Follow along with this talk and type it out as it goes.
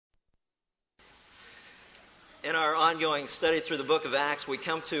In our ongoing study through the book of Acts, we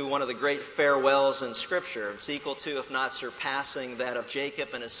come to one of the great farewells in Scripture. It's equal to, if not surpassing, that of Jacob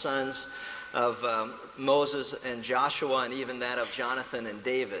and his sons, of Moses and Joshua, and even that of Jonathan and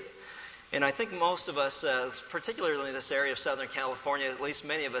David. And I think most of us, particularly in this area of Southern California, at least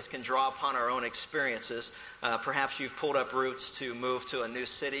many of us can draw upon our own experiences. Perhaps you've pulled up roots to move to a new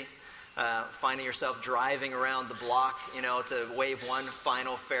city, finding yourself driving around the block, to wave one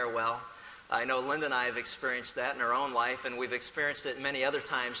final farewell. I know Linda and I have experienced that in our own life, and we've experienced it many other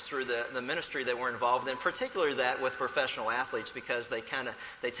times through the ministry that we're involved in, particularly that with professional athletes, because they tend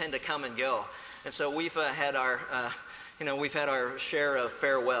to come and go. And so we've had our share of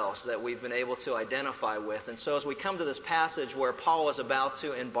farewells that we've been able to identify with. And so as we come to this passage where Paul is about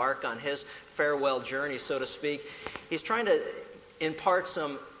to embark on his farewell journey, so to speak, he's trying to impart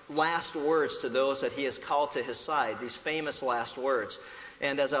some last words to those that he has called to his side, these famous last words.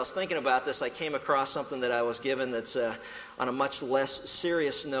 And as I was thinking about this, I came across something that I was given that's on a much less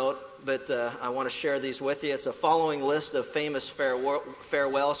serious note, but I want to share these with you. It's a following list of famous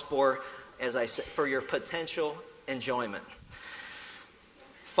farewells for your potential enjoyment.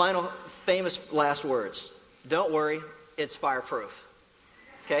 Final famous last words. Don't worry, it's fireproof.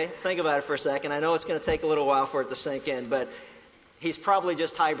 Okay? Think about it for a second. I know it's going to take a little while for it to sink in, but he's probably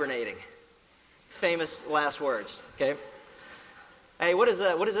just hibernating. Famous last words. Okay? Hey, what does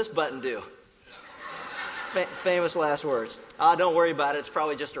this button do? Famous last words. Don't worry about it. It's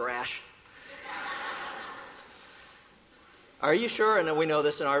probably just a rash. Are you sure? And then we know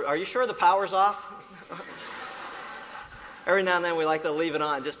this. Are you sure the power's off? Every now and then we like to leave it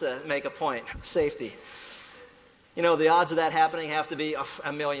on just to make a point. Safety. The odds of that happening have to be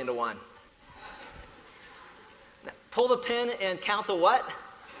 1,000,000 to 1. Now, pull the pin and count the what?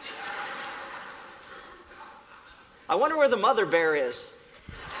 I wonder where the mother bear is.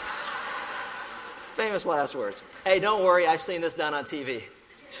 Famous last words. Hey, don't worry, I've seen this done on TV.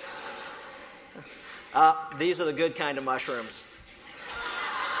 These are the good kind of mushrooms.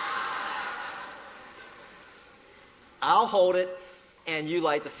 I'll hold it and you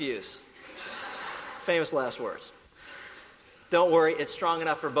light the fuse. Famous last words. Don't worry, it's strong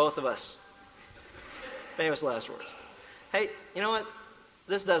enough for both of us. Famous last words. Hey, you know what?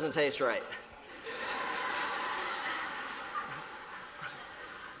 This doesn't taste right.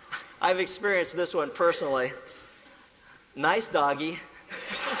 I've experienced this one personally. Nice doggy.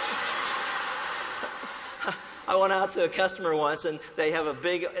 I went out to a customer once, and they had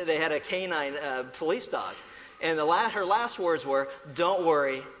a canine police dog, and her last words were, "Don't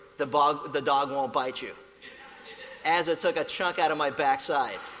worry, the dog won't bite you," as it took a chunk out of my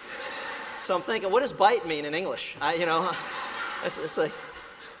backside. So I'm thinking, what does bite mean in English? It's like,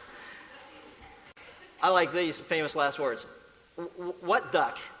 I like these famous last words. What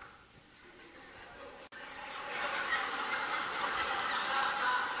duck?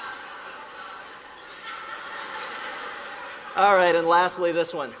 All right, and lastly,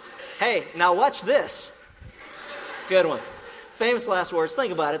 this one. Hey, now watch this. Good one. Famous last words.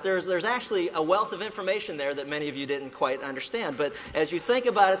 Think about it. There's actually a wealth of information there that many of you didn't quite understand. But as you think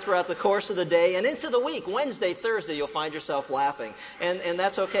about it throughout the course of the day and into the week, Wednesday, Thursday, you'll find yourself laughing. And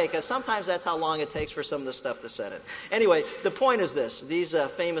that's okay, because sometimes that's how long it takes for some of this stuff to set in. Anyway, the point is this. These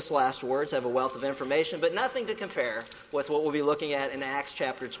famous last words have a wealth of information, but nothing to compare with what we'll be looking at in Acts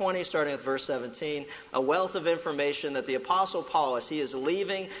chapter 20, starting with verse 17. A wealth of information that the Apostle Paul, as he is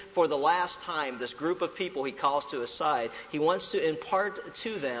leaving for the last time, this group of people he calls to his side, he wants to impart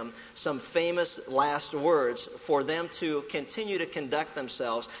to them some famous last words for them to continue to conduct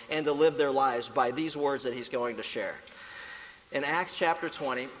themselves and to live their lives by these words that he's going to share. In Acts chapter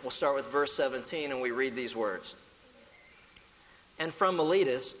 20, we'll start with verse 17, and we read these words. And from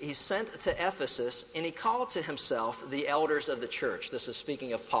Miletus he sent to Ephesus, and he called to himself the elders of the church. This is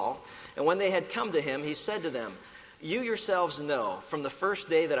speaking of Paul. And when they had come to him, he said to them, "You yourselves know from the first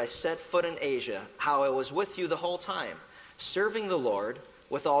day that I set foot in Asia how I was with you the whole time, serving the Lord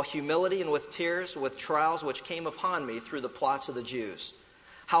with all humility and with tears, with trials which came upon me through the plots of the Jews.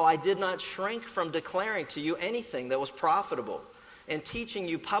 How I did not shrink from declaring to you anything that was profitable, and teaching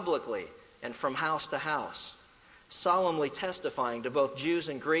you publicly and from house to house, solemnly testifying to both Jews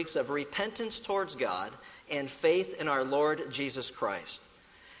and Greeks of repentance towards God and faith in our Lord Jesus Christ.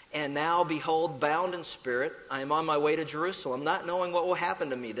 And now, behold, bound in spirit, I am on my way to Jerusalem, not knowing what will happen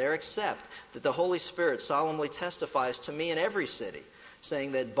to me there, except that the Holy Spirit solemnly testifies to me in every city,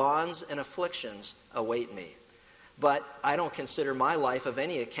 saying that bonds and afflictions await me. But I don't consider my life of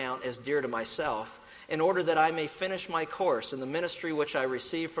any account as dear to myself, in order that I may finish my course in the ministry which I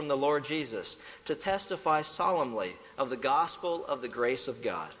received from the Lord Jesus, to testify solemnly of the gospel of the grace of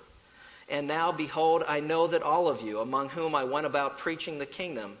God. And now, behold, I know that all of you, among whom I went about preaching the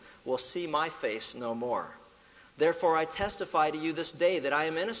kingdom, will see my face no more. Therefore I testify to you this day that I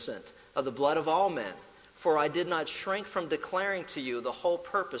am innocent of the blood of all men, for I did not shrink from declaring to you the whole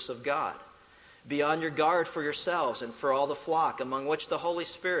purpose of God. Be on your guard for yourselves and for all the flock, among which the Holy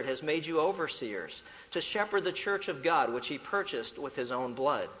Spirit has made you overseers, to shepherd the church of God, which he purchased with his own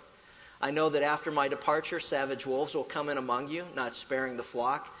blood. I know that after my departure, savage wolves will come in among you, not sparing the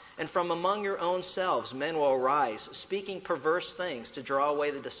flock. And from among your own selves men will arise, speaking perverse things to draw away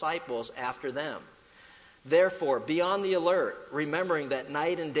the disciples after them. Therefore, be on the alert, remembering that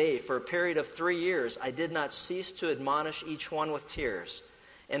night and day for a period of 3 years I did not cease to admonish each one with tears.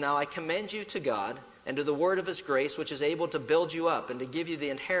 And now I commend you to God and to the word of his grace, which is able to build you up and to give you the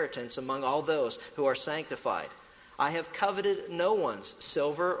inheritance among all those who are sanctified. I have coveted no one's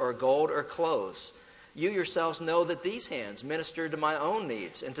silver or gold or clothes. You yourselves know that these hands ministered to my own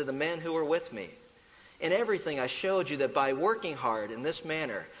needs and to the men who were with me. In everything I showed you that by working hard in this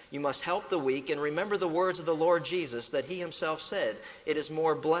manner, you must help the weak and remember the words of the Lord Jesus, that he himself said, "It is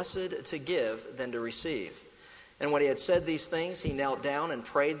more blessed to give than to receive." And when he had said these things, he knelt down and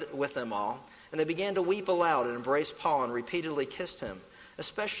prayed with them all. And they began to weep aloud and embraced Paul and repeatedly kissed him,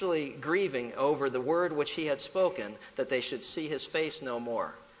 especially grieving over the word which he had spoken, that they should see his face no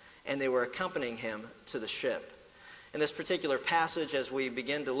more. And they were accompanying him to the ship. In this particular passage, as we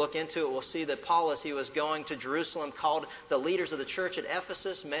begin to look into it, we'll see that Paul, as he was going to Jerusalem, called the leaders of the church at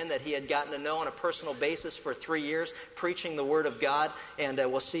Ephesus, men that he had gotten to know on a personal basis for 3 years, preaching the Word of God. And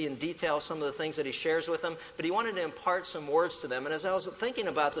we'll see in detail some of the things that he shares with them. But he wanted to impart some words to them. And as I was thinking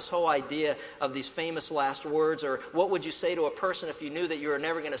about this whole idea of these famous last words, or what would you say to a person if you knew that you were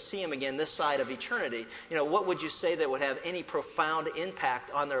never going to see him again this side of eternity? What would you say that would have any profound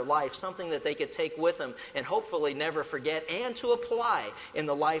impact on their life, something that they could take with them and hopefully never forget and to apply in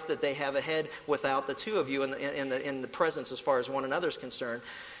the life that they have ahead without the two of you in the presence as far as one another is concerned.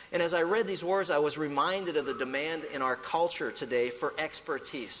 And as I read these words, I was reminded of the demand in our culture today for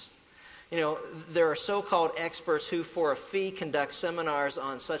expertise. There are so-called experts who for a fee conduct seminars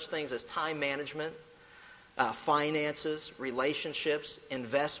on such things as time management, finances, relationships,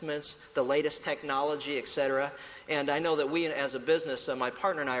 investments, the latest technology, etc. And I know that we as a business, my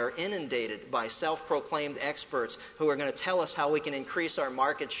partner and I are inundated by self-proclaimed experts who are going to tell us how we can increase our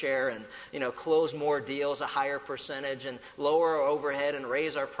market share and, close more deals, a higher percentage, and lower our overhead and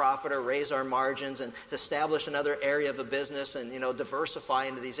raise our profit or raise our margins and establish another area of a business and, diversify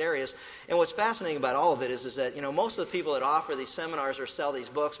into these areas. And what's fascinating about all of it is that, most of the people that offer these seminars or sell these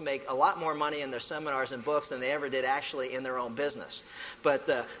books make a lot more money in their seminars and books than they ever did actually in their own business. But,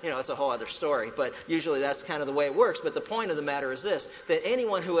 it's a whole other story. But usually that's kind of the way it works. But the point of the matter is this, that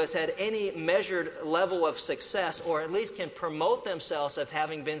anyone who has had any measured level of success, or at least can promote themselves as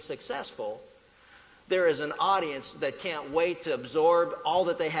having been successful, there is an audience that can't wait to absorb all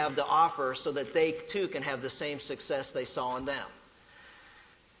that they have to offer so that they too can have the same success they saw in them.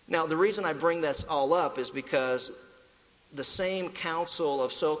 Now, the reason I bring this all up is because the same counsel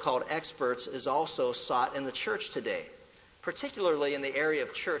of so-called experts is also sought in the church today, particularly in the area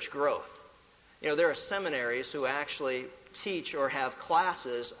of church growth. There are seminaries who actually teach or have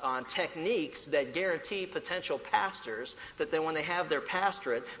classes on techniques that guarantee potential pastors that then when they have their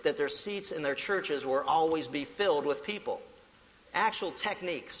pastorate, that their seats in their churches will always be filled with people. Actual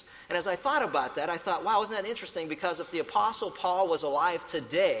techniques. And as I thought about that, I thought, wow, isn't that interesting? Because if the Apostle Paul was alive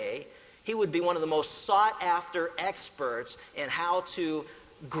today, he would be one of the most sought-after experts in how to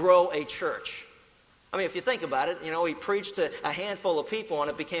grow a church. I mean, if you think about it, he preached to a handful of people and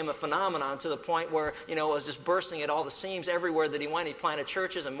it became a phenomenon to the point where, it was just bursting at all the seams everywhere that he went. He planted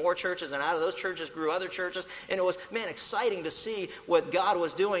churches and more churches, and out of those churches grew other churches. And it was, exciting to see what God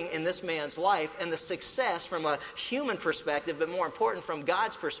was doing in this man's life and the success from a human perspective, but more important from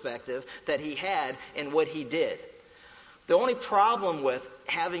God's perspective that he had in what he did. The only problem with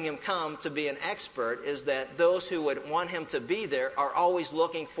having him come to be an expert is that those who would want him to be there are always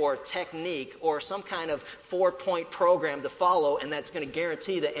looking for technique or some kind of 4-point program to follow, and that's going to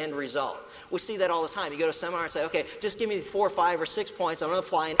guarantee the end result. We see that all the time. You go to a seminar and say, okay, just give me 4, 5, or 6 points. I'm going to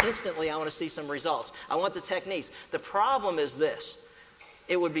apply, and instantly I want to see some results. I want the techniques. The problem is this.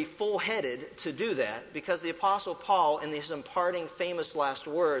 It would be full-headed to do that because the Apostle Paul, in these imparting famous last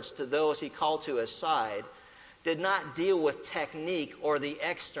words to those he called to his side, did not deal with technique or the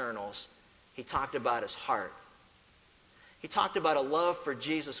externals. He talked about his heart. He talked about a love for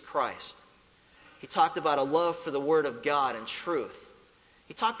Jesus Christ. He talked about a love for the Word of God and truth.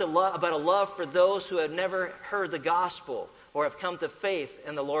 He talked about a love for those who have never heard the gospel or have come to faith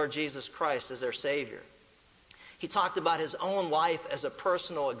in the Lord Jesus Christ as their Savior. He talked about his own life as a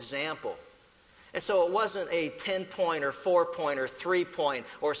personal example. And so it wasn't a 10-point or 4-point or 3-point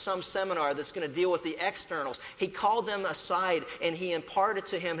or some seminar that's going to deal with the externals. He called them aside and he imparted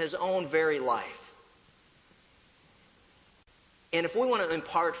to him his own very life. And if we want to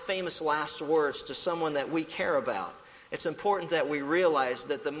impart famous last words to someone that we care about, it's important that we realize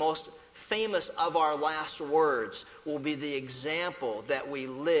that the most famous of our last words will be the example that we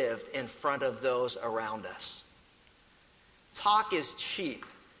lived in front of those around us. Talk is cheap.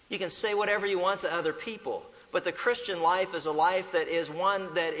 You can say whatever you want to other people, but the Christian life is a life that is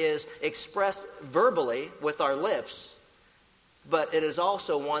one that is expressed verbally with our lips, but it is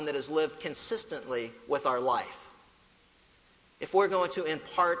also one that is lived consistently with our life. If we're going to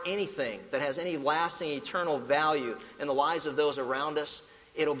impart anything that has any lasting, eternal value in the lives of those around us,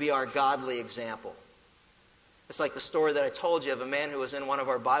 it'll be our godly example. It's like the story that I told you of a man who was in one of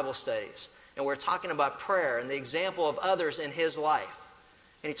our Bible studies, and we're talking about prayer and the example of others in his life.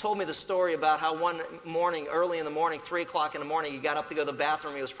 And he told me the story about how one morning, early in the morning, 3 o'clock in the morning, he got up to go to the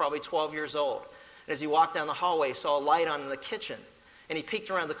bathroom. He was probably 12 years old. And as he walked down the hallway, he saw a light on in the kitchen. And he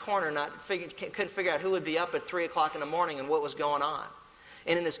peeked around the corner and couldn't figure out who would be up at 3 o'clock in the morning and what was going on.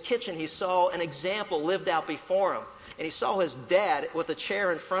 And in his kitchen, he saw an example lived out before him. And he saw his dad with a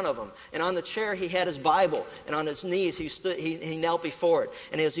chair in front of him. And on the chair, he had his Bible. And on his knees, he knelt before it.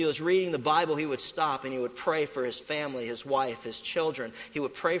 And as he was reading the Bible, he would stop and he would pray for his family, his wife, his children. He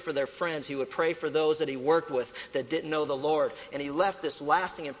would pray for their friends. He would pray for those that he worked with that didn't know the Lord. And he left this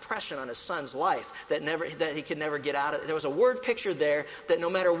lasting impression on his son's life that he could never get out of. There was a word picture there that no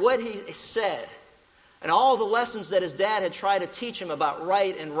matter what he said, and all the lessons that his dad had tried to teach him about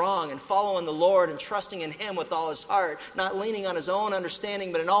right and wrong and following the Lord and trusting in Him with all his heart, not leaning on his own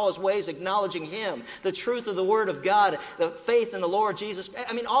understanding, but in all his ways acknowledging Him, the truth of the Word of God, the faith in the Lord Jesus.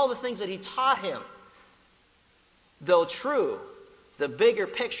 I mean, all the things that he taught him. Though true, the bigger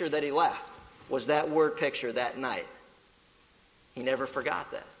picture that he left was that word picture that night. He never forgot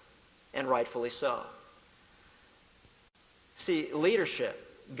that, and rightfully so. See, leadership,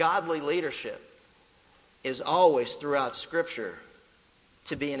 godly leadership, is always throughout Scripture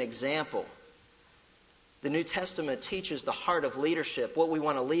to be an example. The New Testament teaches the heart of leadership. What we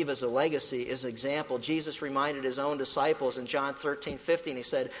want to leave as a legacy is example. Jesus reminded his own disciples in John 13:15, he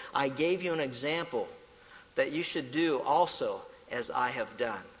said, I gave you an example that you should do also as I have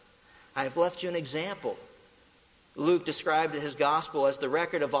done. I have left you an example. Luke described his gospel as the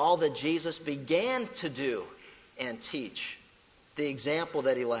record of all that Jesus began to do and teach, the example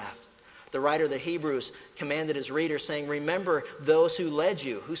that he left. The writer of the Hebrews commanded his readers, saying, remember those who led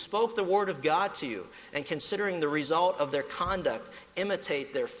you, who spoke the word of God to you, and considering the result of their conduct,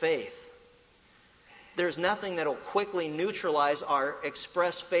 imitate their faith. There's nothing that will quickly neutralize our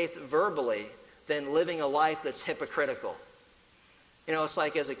expressed faith verbally than living a life that's hypocritical. You know, it's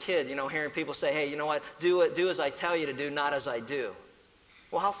like as a kid, hearing people say, hey, you know what, do as I tell you to do, not as I do.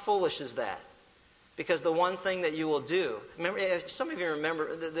 Well, how foolish is that? Because the one thing that you will do, remember, some of you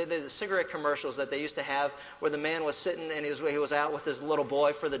remember the cigarette commercials that they used to have where the man was sitting and he was out with his little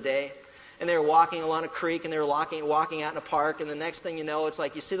boy for the day. And they were walking along a creek and they were walking out in a park. And the next thing you know, it's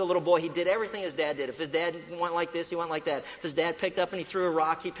like you see the little boy, he did everything his dad did. If his dad went like this, he went like that. If his dad picked up and he threw a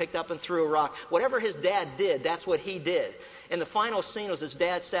rock, he picked up and threw a rock. Whatever his dad did, that's what he did. And the final scene was his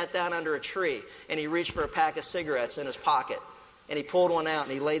dad sat down under a tree and he reached for a pack of cigarettes in his pocket. And he pulled one out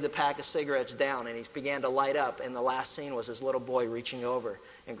and he laid the pack of cigarettes down and he began to light up. And the last scene was his little boy reaching over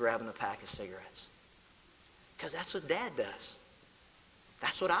and grabbing the pack of cigarettes. Because that's what Dad does.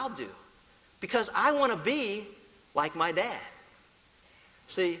 That's what I'll do. Because I want to be like my dad.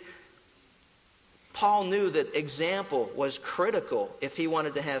 See, Paul knew that example was critical if he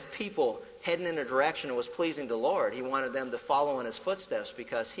wanted to have people heading in a direction that was pleasing to the Lord. He wanted them to follow in his footsteps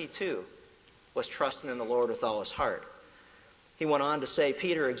because he too was trusting in the Lord with all his heart. He went on to say,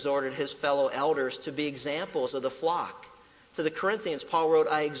 Peter exhorted his fellow elders to be examples of the flock. To the Corinthians, Paul wrote,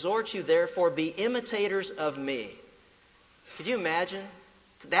 I exhort you, therefore, be imitators of me. Could you imagine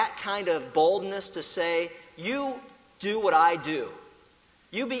that kind of boldness to say, you do what I do.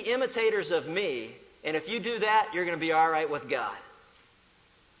 You be imitators of me, and if you do that, you're going to be all right with God.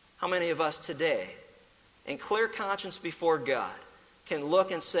 How many of us today, in clear conscience before God, can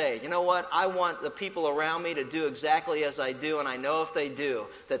look and say, you know what, I want the people around me to do exactly as I do, and I know if they do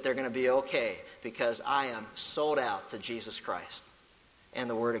that they're going to be okay because I am sold out to Jesus Christ and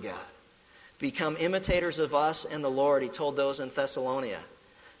the Word of God. Become imitators of us and the Lord, he told those in Thessalonica.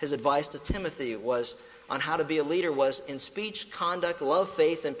 His advice to Timothy was on how to be a leader was, in speech, conduct, love,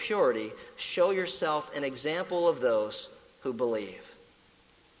 faith, and purity, show yourself an example of those who believe.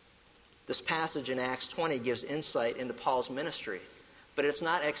 This passage in Acts 20 gives insight into Paul's ministry, but it's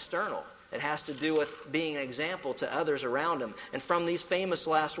not external. It has to do with being an example to others around him. And from these famous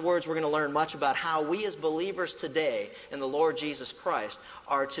last words, we're going to learn much about how we as believers today in the Lord Jesus Christ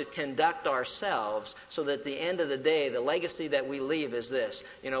are to conduct ourselves so that at the end of the day, the legacy that we leave is this.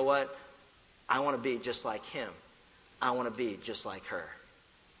 You know what? I want to be just like him. I want to be just like her.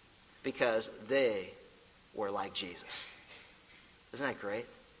 Because they were like Jesus. Isn't that great?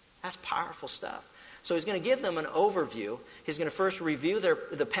 That's powerful stuff. So he's going to give them an overview. He's going to first review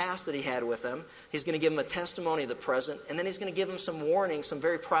the past that he had with them. He's going to give them a testimony of the present. And then he's going to give them some warnings, some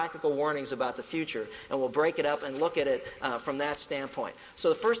very practical warnings about the future. And we'll break it up and look at it from that standpoint. So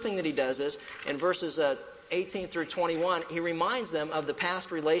the first thing that he does is, in verses 18 through 21, he reminds them of the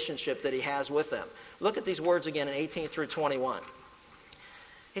past relationship that he has with them. Look at these words again in 18 through 21.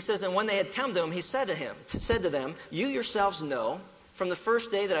 He says, and when they had come to him, he said to them, you yourselves know from the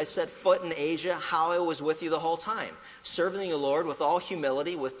first day that I set foot in Asia, how I was with you the whole time, serving the Lord with all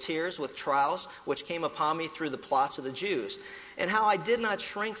humility, with tears, with trials, which came upon me through the plots of the Jews, and how I did not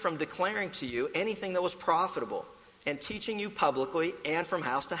shrink from declaring to you anything that was profitable, and teaching you publicly and from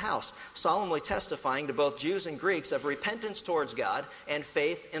house to house, solemnly testifying to both Jews and Greeks of repentance towards God and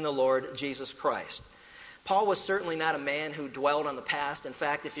faith in the Lord Jesus Christ. Paul was certainly not a man who dwelled on the past. In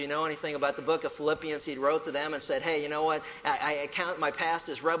fact, if you know anything about the book of Philippians, he wrote to them and said, hey, you know what? I count my past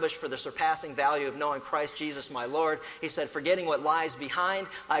as rubbish for the surpassing value of knowing Christ Jesus my Lord. He said, forgetting what lies behind,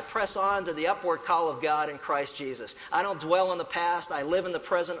 I press on to the upward call of God in Christ Jesus. I don't dwell on the past. I live in the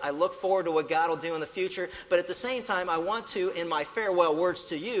present. I look forward to what God will do in the future. But at the same time, I want to, in my farewell words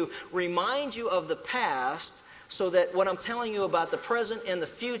to you, remind you of the past, so that what I'm telling you about the present and the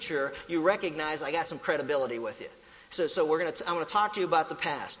future, you recognize I got some credibility with you. So I'm going to talk to you about the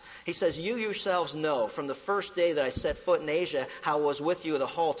past. He says, you yourselves know from the first day that I set foot in Asia how I was with you the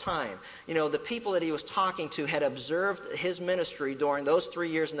whole time. You know, the people that he was talking to had observed his ministry during those 3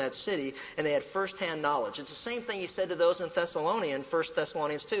 years in that city, and they had firsthand knowledge. It's the same thing he said to those in Thessalonica, 1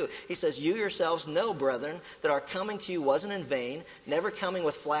 Thessalonians 2. He says, you yourselves know, brethren, that our coming to you wasn't in vain, never coming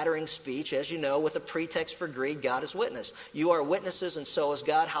with flattering speech, as you know, with a pretext for greed, God is witness. You are witnesses, and so is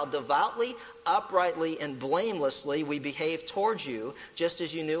God, how devoutly, uprightly, and blamelessly we behaved towards you, just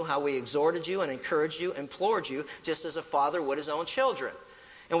as you knew how we exhorted you and encouraged you, implored you, just as a father would his own children.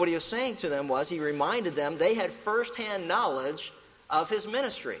 And what he was saying to them was, he reminded them they had firsthand knowledge of his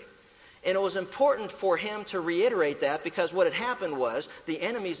ministry. And it was important for him to reiterate that, because what had happened was the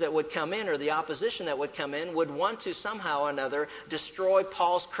enemies that would come in, or the opposition that would come in, would want to somehow or another destroy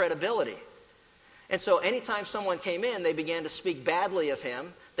Paul's credibility. And so anytime someone came in, they began to speak badly of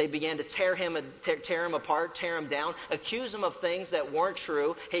him. They began to tear him apart, tear him down, accuse him of things that weren't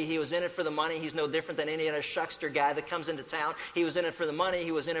true. Hey, he was in it for the money. He's no different than any other shuckster guy that comes into town. He was in it for the money.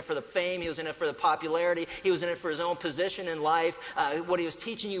 He was in it for the fame. He was in it for the popularity. He was in it for his own position in life. What he was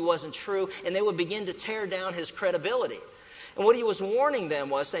teaching you wasn't true. And they would begin to tear down his credibility. And what he was warning them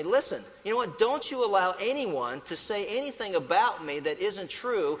was saying, listen, you know what, don't you allow anyone to say anything about me that isn't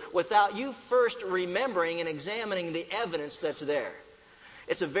true without you first remembering and examining the evidence that's there.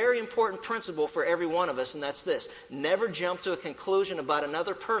 It's a very important principle for every one of us, and that's this. Never jump to a conclusion about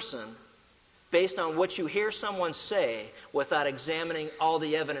another person based on what you hear someone say without examining all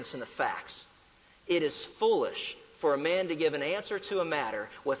the evidence and the facts. It is foolish for a man to give an answer to a matter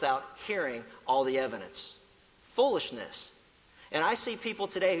without hearing all the evidence. Foolishness. And I see people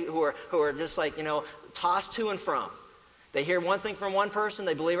today who are just like, tossed to and from. They hear one thing from one person,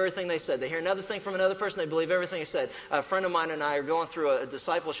 they believe everything they said. They hear another thing from another person, they believe everything they said. A friend of mine and I are going through a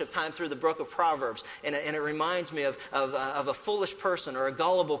discipleship time through the book of Proverbs, and it reminds me of a foolish person or a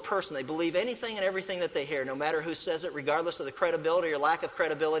gullible person. They believe anything and everything that they hear, no matter who says it, regardless of the credibility or lack of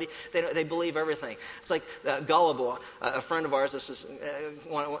credibility. They believe everything. It's like gullible. A friend of ours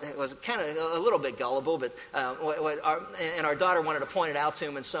was kind of a little bit gullible, but and our daughter wanted to point it out to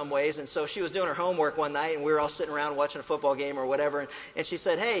him in some ways, and so she was doing her homework one night, and we were all sitting around watching a football game or whatever, and she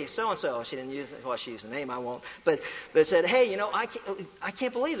said, hey, so-and-so. She didn't use, she used the name, I won't, but said, hey, I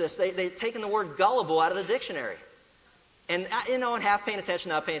can't believe this. They've taken the word gullible out of the dictionary. And, and half paying attention,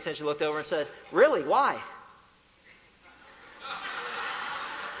 not paying attention, looked over and said, really, why?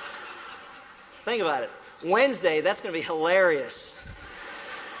 Think about it. Wednesday, that's going to be hilarious.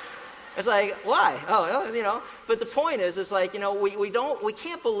 It's like, why? But the point is, it's like, we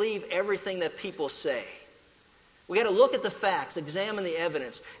can't believe everything that people say. We got to look at the facts, examine the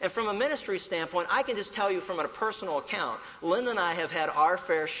evidence. And from a ministry standpoint, I can just tell you from a personal account, Linda and I have had our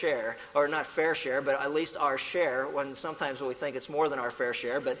fair share, or not fair share, but at least our share, when sometimes we think it's more than our fair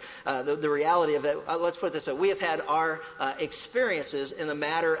share, but the reality of it, let's put it this way, we have had our experiences in the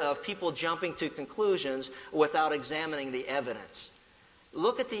matter of people jumping to conclusions without examining the evidence.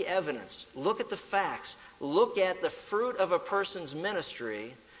 Look at the evidence. Look at the facts. Look at the fruit of a person's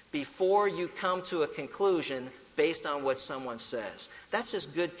ministry before you come to a conclusion based on what someone says. That's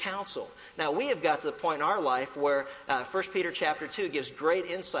just good counsel. Now, we have got to the point in our life where 1 Peter chapter 2 gives great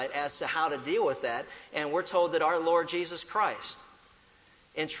insight as to how to deal with that, and we're told that our Lord Jesus Christ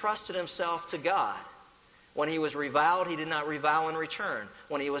entrusted himself to God. When he was reviled, he did not revile in return.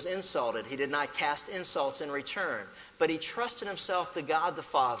 When he was insulted, he did not cast insults in return. But he trusted himself to God the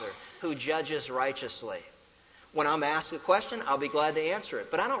Father, who judges righteously. When I'm asked a question, I'll be glad to answer it.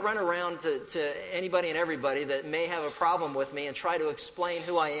 But I don't run around to anybody and everybody that may have a problem with me and try to explain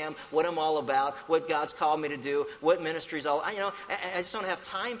who I am, what I'm all about, what God's called me to do, what ministry's all. I just don't have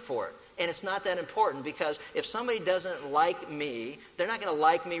time for it. And it's not that important, because if somebody doesn't like me, they're not going to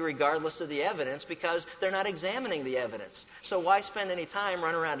like me regardless of the evidence, because they're not examining the evidence. So why spend any time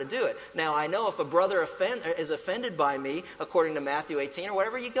running around to do it? Now, I know if a brother is offended by me, according to Matthew 18 or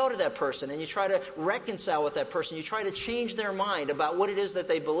whatever, you go to that person and you try to reconcile with that person. You try to change their mind about what it is that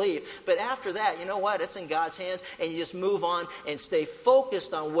they believe. But after that, you know what? It's in God's hands, and you just move on and stay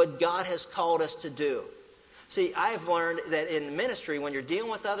focused on what God has called us to do. See, I've learned that in ministry, when you're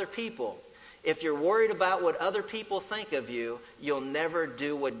dealing with other people, if you're worried about what other people think of you, you'll never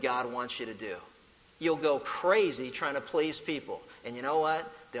do what God wants you to do. You'll go crazy trying to please people. And you know what?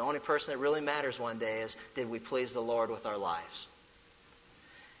 The only person that really matters one day is, did we please the Lord with our lives?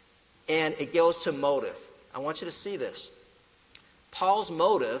 And it goes to motive. I want you to see this. Paul's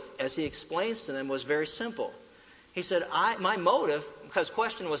motive, as he explains to them, was very simple. He said, my motive, because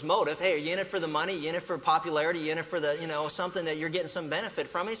question was motive. Hey, are you in it for the money? Are you in it for popularity? Are you in it for the, something that you're getting some benefit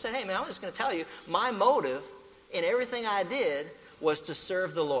from? He said, hey, man, I'm just going to tell you, my motive in everything I did was to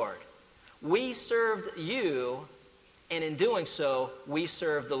serve the Lord. We served you, and in doing so, we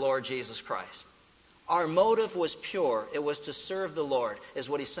served the Lord Jesus Christ. Our motive was pure. It was to serve the Lord, is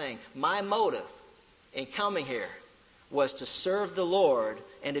what he's saying. My motive in coming here was to serve the Lord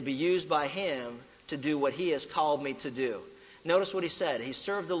and to be used by him to do what he has called me to do. Notice what he said. He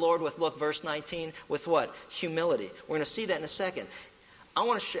served the Lord with, look, verse 19, with what? Humility. We're going to see that in a second. I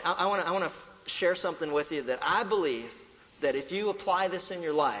want to share something with you that I believe that if you apply this in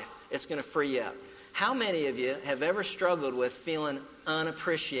your life, it's going to free you up. How many of you have ever struggled with feeling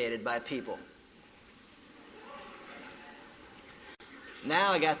unappreciated by people?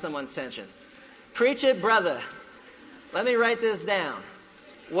 Now I got someone's attention. Preach it, brother. Let me write this down.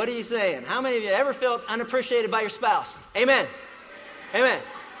 What are you saying? How many of you ever felt unappreciated by your spouse? Amen. Amen.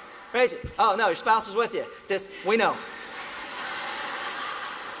 Praise it. Oh, no, your spouse is with you. We know.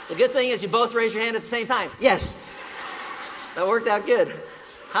 The good thing is you both raise your hand at the same time. Yes. That worked out good.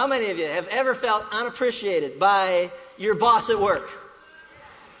 How many of you have ever felt unappreciated by your boss at work?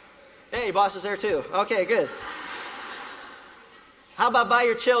 Hey, your boss is there too. Okay, good. How about by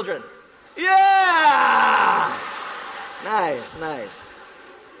your children? Yeah! Nice, nice.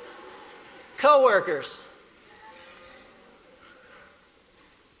 Co-workers,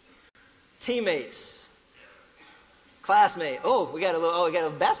 teammates, classmates. We got a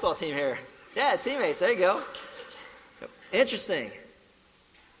basketball team here. Yeah, teammates. There you go. Interesting.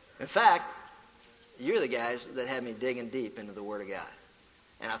 In fact, you're the guys that had me digging deep into the Word of God,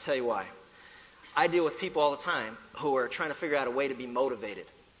 and I'll tell you why. I deal with people all the time who are trying to figure out a way to be motivated.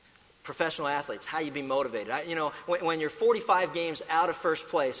 Professional athletes, how you be motivated. When you're 45 games out of first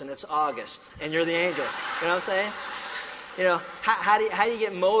place and it's August and you're the Angels, you know what I'm saying? How do you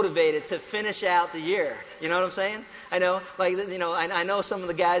get motivated to finish out the year? You know what I'm saying? I know some of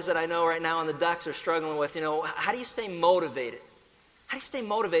the guys that I know right now on the Ducks are struggling with, how do you stay motivated? How do you stay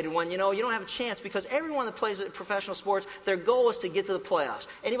motivated when, you don't have a chance? Because everyone that plays professional sports, their goal is to get to the playoffs.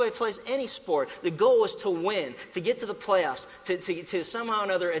 Anybody who plays any sport, the goal is to win, to get to the playoffs, to somehow or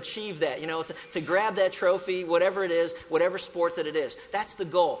another achieve that, to grab that trophy, whatever it is, whatever sport that it is. That's the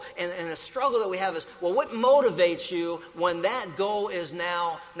goal. And the struggle that we have is, well, what motivates you when that goal is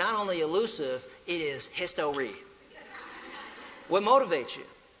now not only elusive, it is history? What motivates you?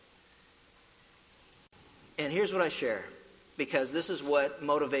 And here's what I share. Because this is what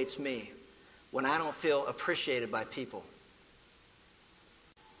motivates me when I don't feel appreciated by people.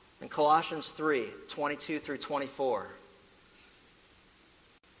 In Colossians 3, 22 through 24,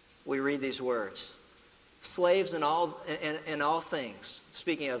 we read these words. Slaves in all things.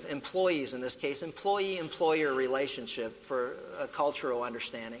 Speaking of employees in this case, employee-employer relationship for a cultural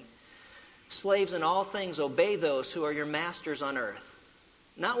understanding. Slaves in all things, obey those who are your masters on earth,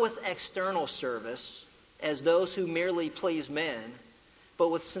 not with external service, as those who merely please men,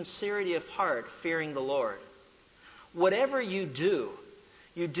 but with sincerity of heart, fearing the Lord. Whatever you do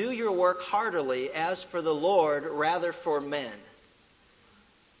your work heartily as for the Lord rather for men,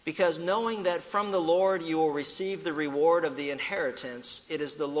 because knowing that from the Lord you will receive the reward of the inheritance, it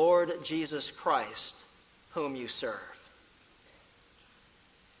is the Lord Jesus Christ whom you serve.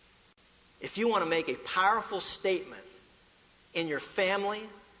 If you want to make a powerful statement in your family,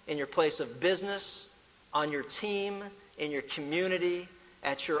 in your place of business, on your team, in your community,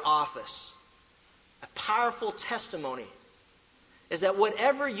 at your office, a powerful testimony is that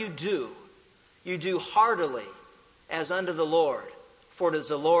whatever you do heartily as unto the Lord, for it is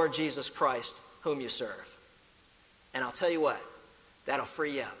the Lord Jesus Christ whom you serve. And I'll tell you what, that'll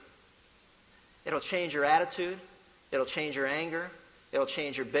free you up. It'll change your attitude. It'll change your anger. It'll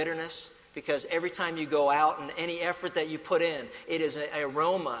change your bitterness. Because every time you go out and any effort that you put in, it is an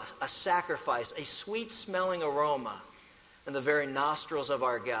aroma, a sacrifice, a sweet-smelling aroma in the very nostrils of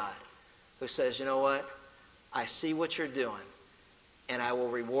our God, who says, you know what? I see what you're doing, and I will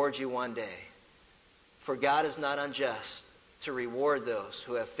reward you one day. For God is not unjust to reward those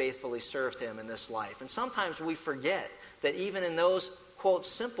who have faithfully served Him in this life. And sometimes we forget that even in those, quote,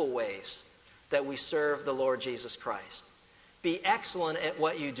 simple ways that we serve the Lord Jesus Christ. Be excellent at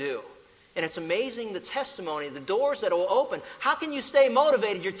what you do. And it's amazing the testimony, the doors that will open. How can you stay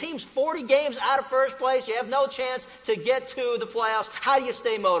motivated? Your team's 40 games out of first place. You have no chance to get to the playoffs. How do you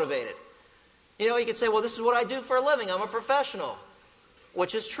stay motivated? You know, you could say, well, this is what I do for a living. I'm a professional.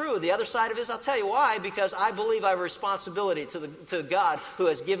 Which is true. The other side of it is, I'll tell you why, because I believe I have a responsibility to God who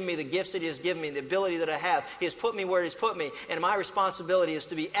has given me the gifts that He has given me, the ability that I have. He has put me where He's put me, and my responsibility is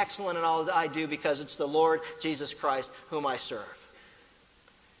to be excellent in all that I do because it's the Lord Jesus Christ whom I serve.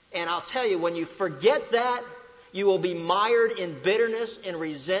 And I'll tell you, when you forget that, you will be mired in bitterness and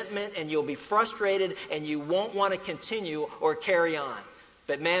resentment, and you'll be frustrated, and you won't want to continue or carry on.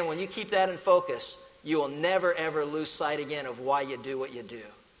 But man, when you keep that in focus, you will never, ever lose sight again of why you do what you do.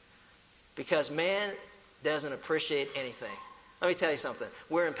 Because man doesn't appreciate anything. Let me tell you something.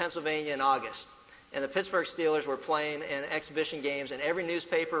 We're in Pennsylvania in August, and the Pittsburgh Steelers were playing in exhibition games, and every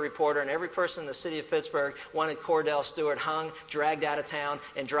newspaper reporter and every person in the city of Pittsburgh wanted Cordell Stewart hung, dragged out of town,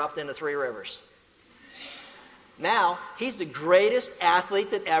 and dropped into Three Rivers. Now, he's the greatest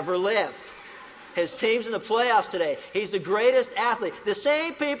athlete that ever lived. His team's in the playoffs today. He's the greatest athlete. The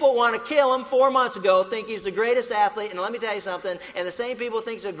same people want to kill him 4 months ago, think he's the greatest athlete. And let me tell you something. And the same people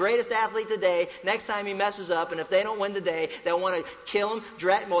think he's the greatest athlete today. Next time he messes up, and if they don't win today, they'll want to kill him,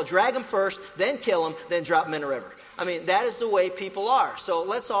 drag him first, then kill him, then drop him in the river. I mean, that is the way people are. So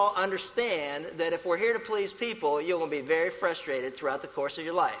let's all understand that if we're here to please people, you're going to be very frustrated throughout the course of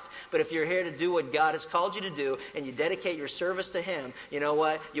your life. But if you're here to do what God has called you to do, and you dedicate your service to Him, you know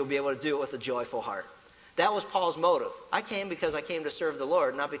what? You'll be able to do it with a joyful heart. That was Paul's motive. I came because I came to serve the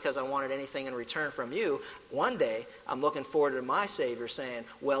Lord, not because I wanted anything in return from you. One day, I'm looking forward to my Savior saying,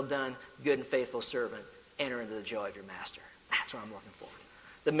 well done, good and faithful servant. Enter into the joy of your master. That's what I'm looking for.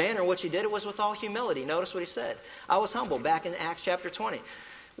 The manner in which he did it was with all humility. Notice what he said. I was humble, back in Acts chapter 20.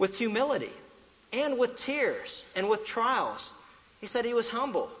 With humility and with tears and with trials. He said he was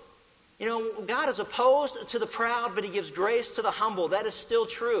humble. You know, God is opposed to the proud, but He gives grace to the humble. That is still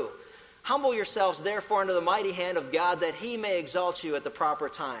true. Humble yourselves, therefore, under the mighty hand of God, that He may exalt you at the proper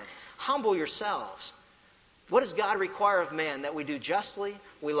time. Humble yourselves. What does God require of man? That we do justly,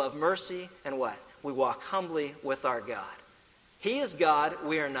 we love mercy, and what? We walk humbly with our God. He is God,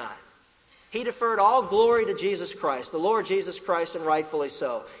 we are not. He deferred all glory to Jesus Christ, the Lord Jesus Christ, and rightfully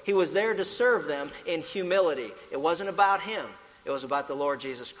so. He was there to serve them in humility. It wasn't about Him. It was about the Lord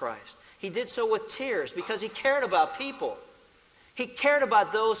Jesus Christ. He did so with tears because He cared about people. He cared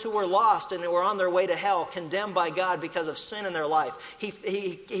about those who were lost and who were on their way to hell, condemned by God because of sin in their life.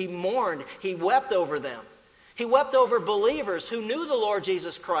 He mourned. He wept over them. He wept over believers who knew the Lord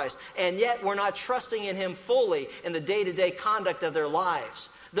Jesus Christ and yet were not trusting in Him fully in the day-to-day conduct of their lives.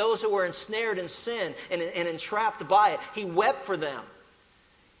 Those who were ensnared in sin and entrapped by it. He wept for them.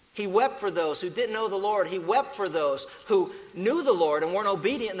 He wept for those who didn't know the Lord. He wept for those who knew the Lord and weren't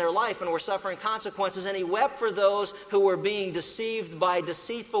obedient in their life and were suffering consequences. And He wept for those who were being deceived by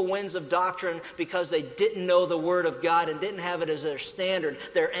deceitful winds of doctrine because they didn't know the Word of God and didn't have it as their standard,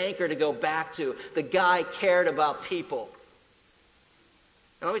 their anchor to go back to. The guy cared about people.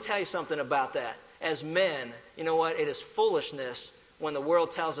 And let me tell you something about that. As men, you know what? It is foolishness when the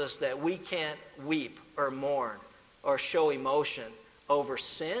world tells us that we can't weep or mourn or show emotion over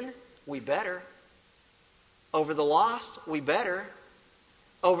sin, we better. Over the lost, we better.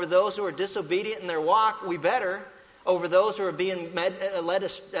 Over those who are disobedient in their walk, we better. Over those who are being led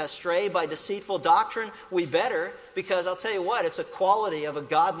astray by deceitful doctrine, we better. Because I'll tell you what, it's a quality of a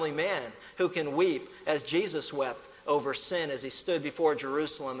godly man who can weep as Jesus wept over sin as he stood before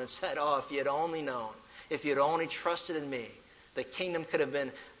Jerusalem and said, oh, if you had only known, if you had only trusted in me, the kingdom could have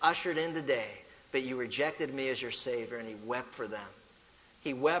been ushered in today, but you rejected me as your Savior, and he wept for them.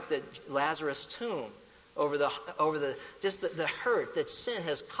 He wept at Lazarus' tomb over the hurt that sin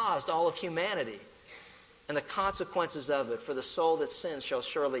has caused all of humanity and the consequences of it. For the soul that sins shall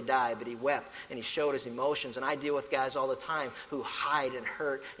surely die. But he wept and he showed his emotions. And I deal with guys all the time who hide and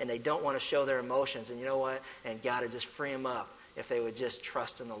hurt and they don't want to show their emotions. And you know what? And God would just free them up if they would just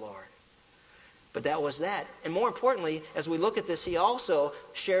trust in the Lord. But that was that. And more importantly, as we look at this, he also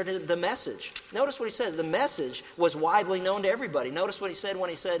shared the message. Notice what he says. The message was widely known to everybody. Notice what he said when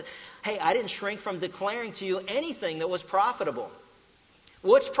he said, hey, I didn't shrink from declaring to you anything that was profitable.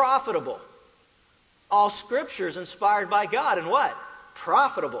 What's profitable? All Scripture is inspired by God. And what?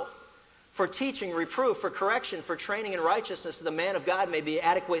 Profitable. For teaching, reproof, for correction, for training in righteousness, that the man of God may be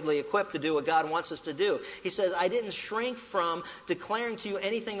adequately equipped to do what God wants us to do. He says, I didn't shrink from declaring to you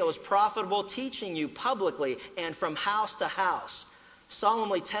anything that was profitable, teaching you publicly and from house to house,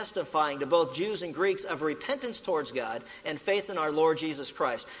 solemnly testifying to both Jews and Greeks of repentance towards God and faith in our Lord Jesus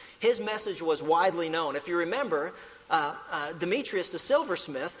Christ. His message was widely known. If you remember, Demetrius the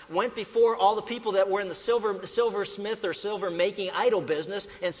silversmith went before all the people that were in the silversmith or silver-making idol business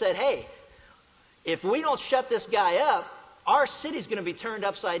and said, hey, if we don't shut this guy up, our city's going to be turned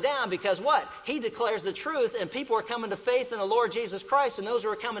upside down because what? He declares the truth and people are coming to faith in the Lord Jesus Christ, and those who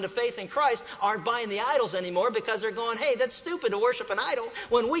are coming to faith in Christ aren't buying the idols anymore because they're going, hey, that's stupid to worship an idol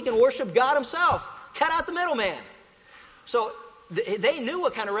when we can worship God himself. Cut out the middleman. So they knew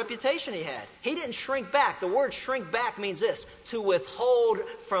what kind of reputation he had. He didn't shrink back. The word shrink back means this, to withhold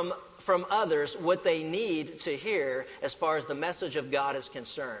from others what they need to hear as far as the message of God is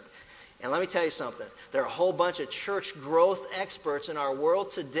concerned. And let me tell you something. There are a whole bunch of church growth experts in our world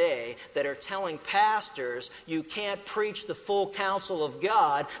today that are telling pastors you can't preach the full counsel of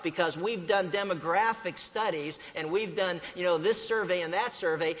God because we've done demographic studies and we've done, this survey and that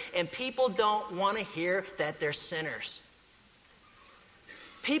survey, and people don't want to hear that they're sinners.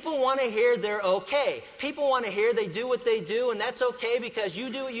 People want to hear they're okay. People want to hear they do what they do, and that's okay because you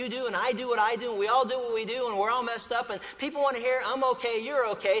do what you do, and I do what I do, and we all do what we do, and we're all messed up. And people want to hear, I'm okay, you're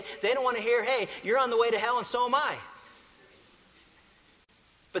okay. They don't want to hear, hey, you're on the way to hell, and so am I.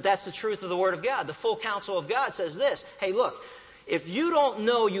 But that's the truth of the Word of God. The full counsel of God says this. Hey, look, if you don't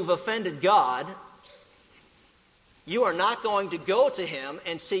know you've offended God, you are not going to go to Him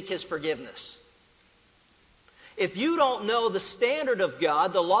and seek His forgiveness. If you don't know the standard of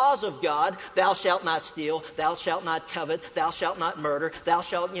God, the laws of God, thou shalt not steal, thou shalt not covet, thou shalt not murder, thou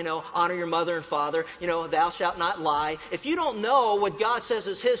shalt, honor your mother and father, thou shalt not lie. If you don't know what God says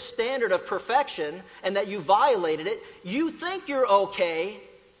is His standard of perfection and that you violated it, you think you're okay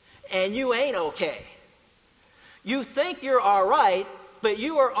and you ain't okay. You think you're all right, but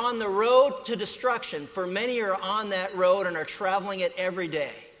you are on the road to destruction. For many are on that road and are traveling it every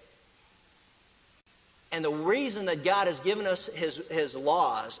day. And the reason that God has given us His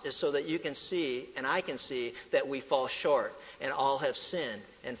laws is so that you can see, and I can see, that we fall short. And all have sinned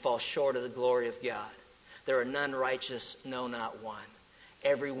and fall short of the glory of God. There are none righteous, no, not one.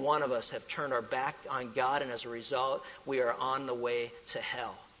 Every one of us have turned our back on God, and as a result, we are on the way to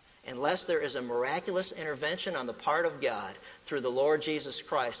hell. Unless there is a miraculous intervention on the part of God through the Lord Jesus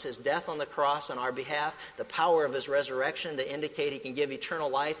Christ, His death on the cross on our behalf, the power of His resurrection to indicate He can give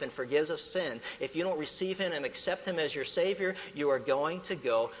eternal life and forgives us sin. If you don't receive Him and accept Him as your Savior, you are going to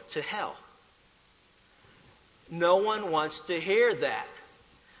go to hell. No one wants to hear that.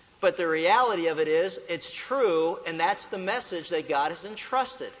 But the reality of it is, it's true, and that's the message that God has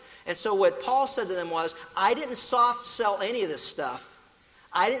entrusted. And so what Paul said to them was, I didn't soft sell any of this stuff.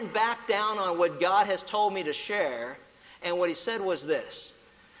 I didn't back down on what God has told me to share. And what he said was this.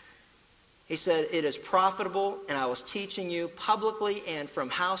 He said, it is profitable, and I was teaching you publicly and from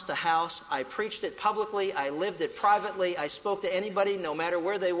house to house. I preached it publicly. I lived it privately. I spoke to anybody, no matter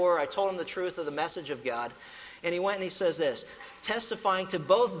where they were. I told them the truth of the message of God. And he went and he says this, testifying to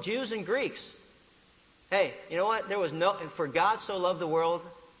both Jews and Greeks. Hey, you know what? And for God so loved the world,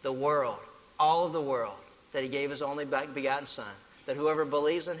 all of the world, that He gave His only begotten Son, that whoever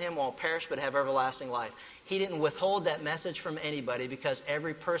believes in him won't perish but have everlasting life. He didn't withhold that message from anybody because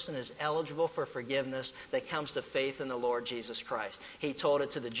every person is eligible for forgiveness that comes to faith in the Lord Jesus Christ. He told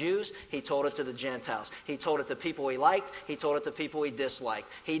it to the Jews. He told it to the Gentiles. He told it to people he liked. He told it to people he disliked.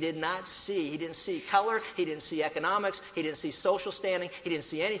 He didn't see color. He didn't see economics. He didn't see social standing. He didn't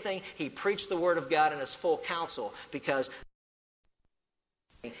see anything. He preached the Word of God in its full counsel because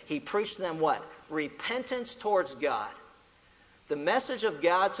he preached to them what? Repentance towards God. The message of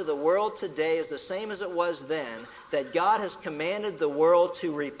God to the world today is the same as it was then, that God has commanded the world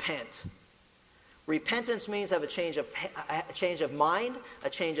to repent. Repentance means have a change of mind, a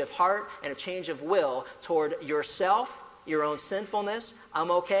change of heart, and a change of will toward yourself, your own sinfulness.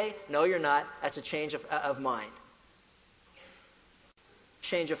 I'm okay. No, you're not. That's a change of mind.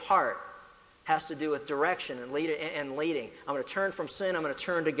 Change of heart has to do with direction and leading. I'm going to turn from sin. I'm going to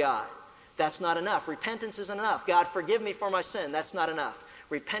turn to God. That's not enough. Repentance isn't enough. God, forgive me for my sin. That's not enough.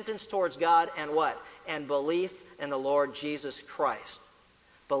 Repentance towards God and what? And belief in the Lord Jesus Christ.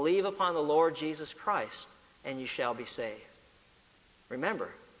 Believe upon the Lord Jesus Christ, and you shall be saved. Remember,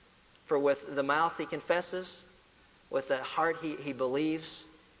 for with the mouth he confesses, with the heart he believes,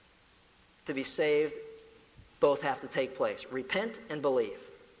 to be saved, both have to take place. Repent and believe.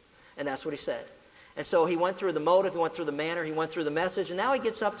 And that's what he said. And so he went through the motive, he went through the manner, he went through the message, and now he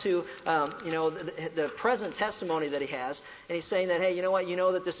gets up to, the present testimony that he has, and he's saying that, hey, you know what, you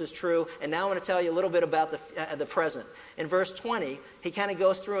know that this is true, and now I'm going to tell you a little bit about the present. In verse 20, he kind of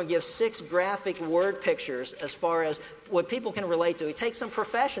goes through and gives 6 graphic word pictures as far as what people can relate to. He takes some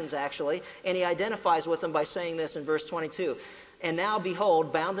professions, actually, and he identifies with them by saying this in verse 22. And now,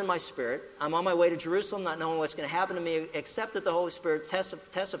 behold, bound in my spirit, I'm on my way to Jerusalem, not knowing what's going to happen to me, except that the Holy Spirit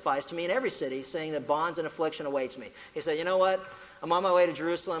testifies to me in every city, saying that bonds and affliction awaits me. He said, you know what? I'm on my way to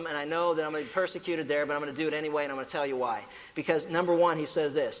Jerusalem, and I know that I'm going to be persecuted there, but I'm going to do it anyway, and I'm going to tell you why. Because, number one, he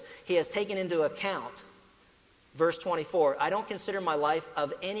says this. He has taken into account, verse 24, I don't consider my life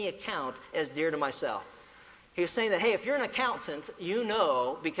of any account as dear to myself. He was saying that, hey, if you're an accountant, you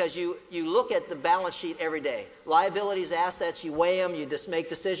know, because you look at the balance sheet every day. Liabilities, assets, you weigh them, you just make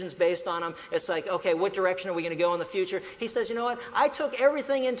decisions based on them. It's like, okay, what direction are we going to go in the future? He says, you know what? I took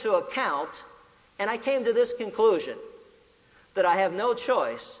everything into account, and I came to this conclusion, that I have no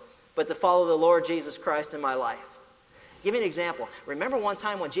choice but to follow the Lord Jesus Christ in my life. Give me an example. Remember one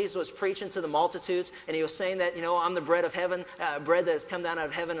time when Jesus was preaching to the multitudes and he was saying that, you know, I'm the bread of heaven, bread that has come down out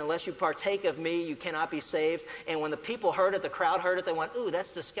of heaven. Unless you partake of me, you cannot be saved. And when the people heard it, the crowd heard it, they went, ooh,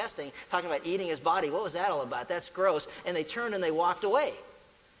 that's disgusting. Talking about eating his body. What was that all about? That's gross. And they turned and they walked away.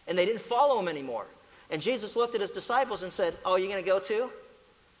 And they didn't follow him anymore. And Jesus looked at his disciples and said, oh, you're going to go too?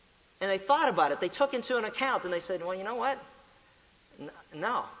 And they thought about it. They took into an account and they said, well, you know what?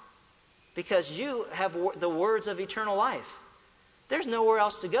 No. Because you have the words of eternal life. There's nowhere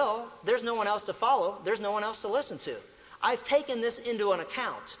else to go. There's no one else to follow. There's no one else to listen to. I've taken this into an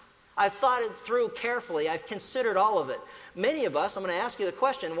account. I've thought it through carefully. I've considered all of it. Many of us, I'm going to ask you the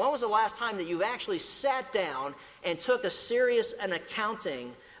question, when was the last time that you've actually sat down and took a serious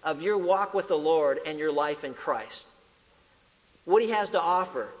accounting of your walk with the Lord and your life in Christ? What he has to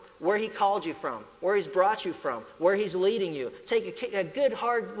offer. Where he called you from, where he's brought you from, where he's leading you. Take a good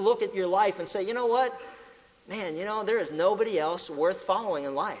hard look at your life and say, you know what? Man, you know, there is nobody else worth following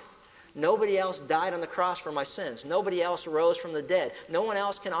in life. Nobody else died on the cross for my sins. Nobody else rose from the dead. No one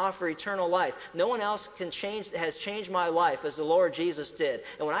else can offer eternal life. No one else has changed my life as the Lord Jesus did.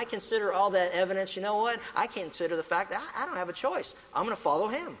 And when I consider all that evidence, you know what? I consider the fact that I don't have a choice. I'm going to follow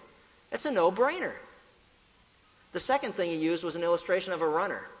him. It's a no-brainer. The second thing he used was an illustration of a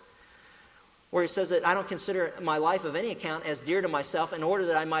runner, where he says that I don't consider my life of any account as dear to myself in order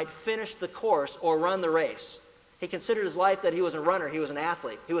that I might finish the course or run the race. He considered his life that he was a runner, he was an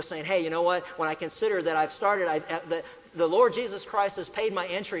athlete. He was saying, hey, you know what? When I consider that I've started, the Lord Jesus Christ has paid my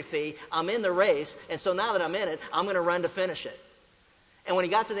entry fee, I'm in the race, and so now that I'm in it, I'm going to run to finish it. And when he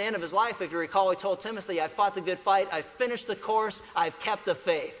got to the end of his life, if you recall, he told Timothy, I've fought the good fight, I've finished the course, I've kept the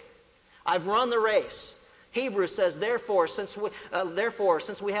faith. I've run the race. Hebrews says, therefore, since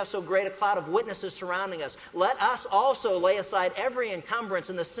we have so great a cloud of witnesses surrounding us, let us also lay aside every encumbrance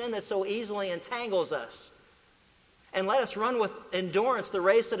and the sin that so easily entangles us. And let us run with endurance the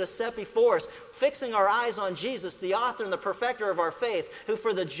race that is set before us, fixing our eyes on Jesus, the author and the perfecter of our faith, who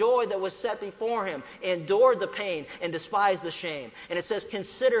for the joy that was set before him endured the pain and despised the shame. And it says,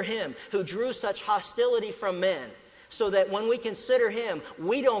 consider him who drew such hostility from men, so that when we consider him,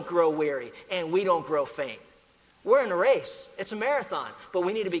 we don't grow weary and we don't grow faint. We're in a race. It's a marathon. But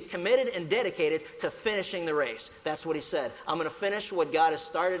we need to be committed and dedicated to finishing the race. That's what he said. I'm going to finish what God has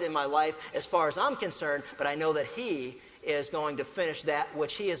started in my life as far as I'm concerned, but I know that he is going to finish that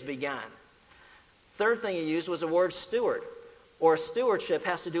which he has begun. Third thing he used was the word steward, or stewardship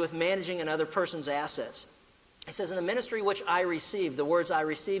has to do with managing another person's assets. He says, in the ministry which I received, the words I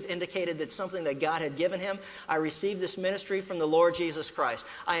received indicated that something that God had given him. I received this ministry from the Lord Jesus Christ.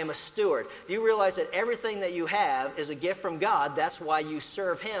 I am a steward. Do you realize that everything that you have is a gift from God? That's why you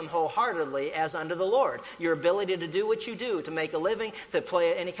serve him wholeheartedly as unto the Lord. Your ability to do what you do, to make a living, to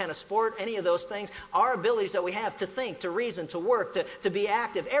play any kind of sport, any of those things, our abilities that we have to think, to reason, to work, to be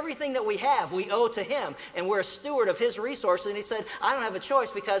active, everything that we have, we owe to him. And we're a steward of his resources. And he said, I don't have a choice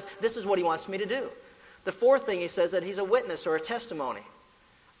because this is what he wants me to do. The fourth thing he says that he's a witness or a testimony.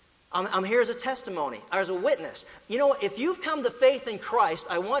 I'm here as a testimony, or as a witness. You know, if you've come to faith in Christ,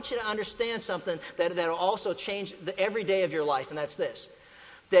 I want you to understand something that will also change every day of your life, and that's this.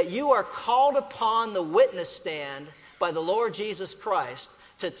 That you are called upon the witness stand by the Lord Jesus Christ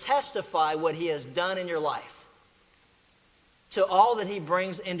to testify what he has done in your life, to all that he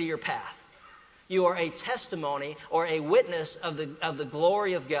brings into your path. You are a testimony or a witness of the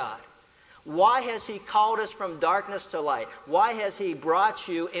glory of God. Why has he called us from darkness to light? Why has he brought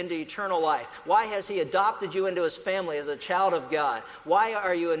you into eternal life? Why has he adopted you into his family as a child of God? Why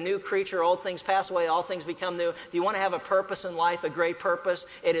are you a new creature? Old things pass away, all things become new. Do you want to have a purpose in life, a great purpose?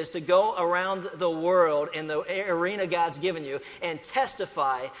 It is to go around the world in the arena God's given you and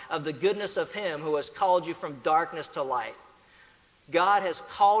testify of the goodness of him who has called you from darkness to light. God has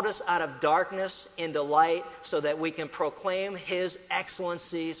called us out of darkness into light so that we can proclaim his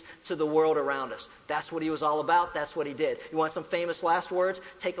excellencies to the world around us. That's what he was all about. That's what he did. You want some famous last words?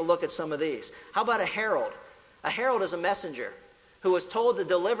 Take a look at some of these. How about a herald? A herald is a messenger who is told to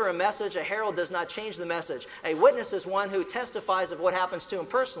deliver a message. A herald does not change the message. A witness is one who testifies of what happens to him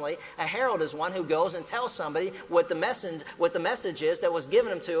personally. A herald is one who goes and tells somebody what the message is that was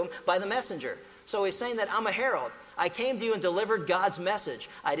given to him by the messenger. So he's saying that I'm a herald. I came to you and delivered God's message.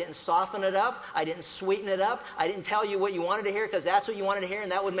 I didn't soften it up. I didn't sweeten it up. I didn't tell you what you wanted to hear because that's what you wanted to hear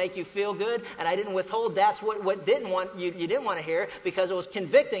and that would make you feel good. And I didn't withhold that's what you didn't want to hear because it was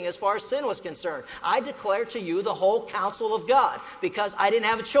convicting as far as sin was concerned. I declared to you the whole counsel of God because I didn't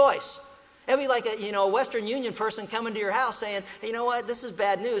have a choice. It'd be like a Western Union person coming to your house saying, hey, you know what, this is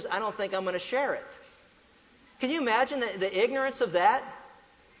bad news. I don't think I'm going to share it. Can you imagine the ignorance of that?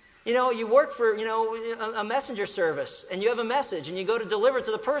 You work for, a messenger service and you have a message and you go to deliver it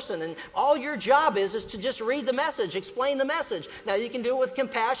to the person and all your job is to just read the message, explain the message. Now you can do it with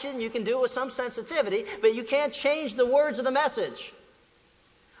compassion, you can do it with some sensitivity, but you can't change the words of the message.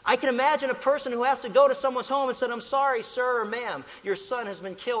 I can imagine a person who has to go to someone's home and said, I'm sorry, sir or ma'am, your son has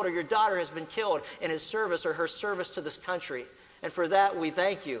been killed or your daughter has been killed in his service or her service to this country. And for that we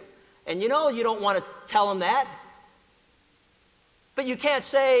thank you. And you don't want to tell them that. But you can't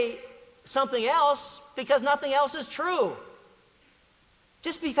say something else because nothing else is true.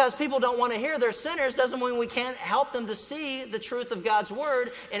 Just because people don't want to hear they're sinners doesn't mean we can't help them to see the truth of God's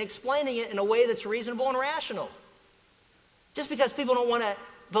Word and explaining it in a way that's reasonable and rational. Just because people don't want to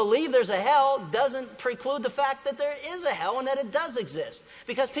believe there's a hell doesn't preclude the fact that there is a hell and that it does exist.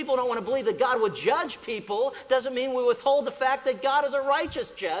 Because people don't want to believe that God would judge people doesn't mean we withhold the fact that God is a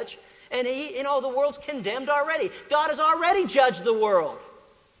righteous judge. And the world's condemned already. God has already judged the world.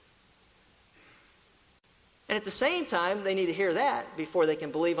 And at the same time, they need to hear that before they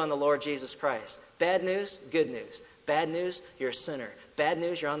can believe on the Lord Jesus Christ. Bad news, good news. Bad news, you're a sinner. Bad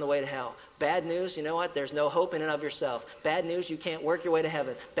news, you're on the way to hell. Bad news, you know what? There's no hope in and of yourself. Bad news, you can't work your way to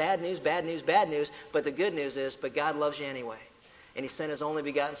heaven. Bad news, bad news, bad news. But the good news is, but God loves you anyway. And he sent his only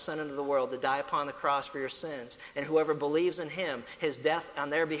begotten Son into the world to die upon the cross for your sins. And whoever believes in him, his death on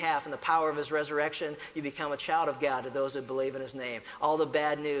their behalf and the power of his resurrection, you become a child of God to those who believe in his name. All the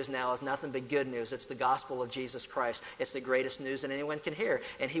bad news now is nothing but good news. It's the gospel of Jesus Christ. It's the greatest news that anyone can hear.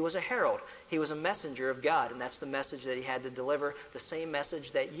 And he was a herald. He was a messenger of God. And that's the message that he had to deliver. The same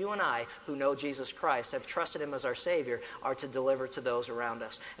message that you and I, who know Jesus Christ, have trusted him as our Savior, are to deliver to those around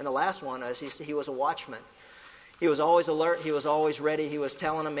us. And the last one is he was a watchman. He was always alert. He was always ready. He was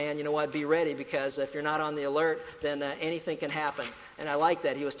telling a man, you know what, be ready because if you're not on the alert, then anything can happen. And I like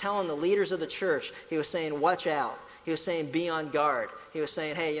that. He was telling the leaders of the church, he was saying, watch out. He was saying, be on guard. He was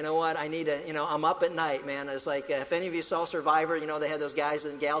saying, hey, you know what, I need to, I'm up at night, man. It's like if any of you saw Survivor, they had those guys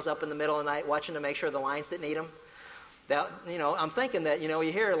and gals up in the middle of the night watching to make sure the lions didn't eat them. That, I'm thinking that, you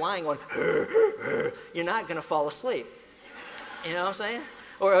hear a lion going, you're not going to fall asleep. You know what I'm saying?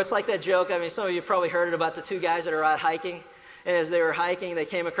 Or it's like that joke, some of you probably heard it about the two guys that are out hiking. And as they were hiking, they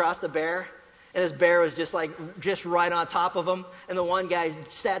came across the bear. And this bear was just right on top of them. And the one guy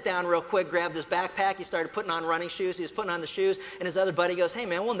sat down real quick, grabbed his backpack. He started putting on running shoes. He was putting on the shoes. And his other buddy goes, hey,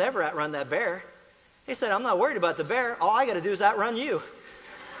 man, we'll never outrun that bear. He said, I'm not worried about the bear. All I got to do is outrun you.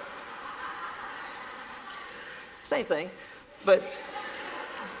 Same thing, but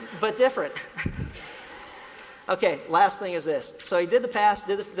different. Okay, last thing is this. So he did the past,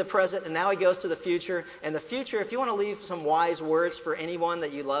 did the present, and now he goes to the future. And the future, if you want to leave some wise words for anyone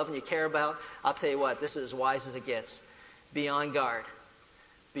that you love and you care about, I'll tell you what, this is as wise as it gets. Be on guard.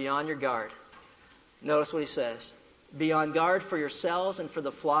 Be on your guard. Notice what he says. Be on guard for yourselves and for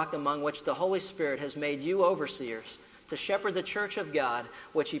the flock among which the Holy Spirit has made you overseers, to shepherd the church of God,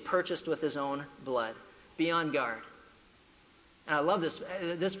 which he purchased with his own blood. Be on guard. And I love this.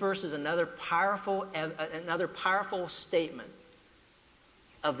 This verse is another powerful statement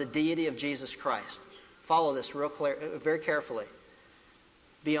of the deity of Jesus Christ. Follow this very carefully.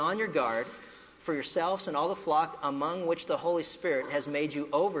 Be on your guard for yourselves and all the flock among which the Holy Spirit has made you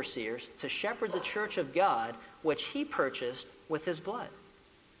overseers, to shepherd the church of God, which he purchased with his blood.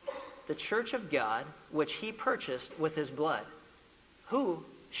 The church of God, which he purchased with his blood. Who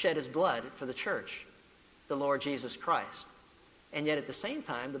shed his blood for the church? The Lord Jesus Christ. And yet at the same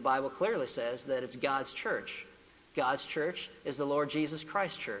time, the Bible clearly says that it's God's church. God's church is the Lord Jesus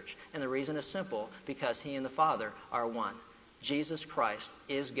Christ's church. And the reason is simple, because he and the Father are one. Jesus Christ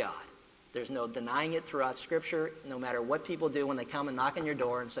is God. There's no denying it throughout Scripture, no matter what people do when they come and knock on your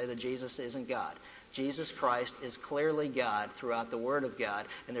door and say that Jesus isn't God. Jesus Christ is clearly God throughout the Word of God,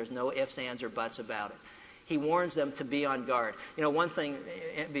 and there's no ifs, ands, or buts about it. He warns them to be on guard. You know, one thing,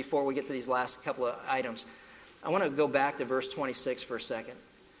 before we get to these last couple of items, I want to go back to verse 26 for a second.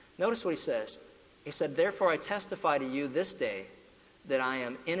 Notice what he says. He said, therefore I testify to you this day that I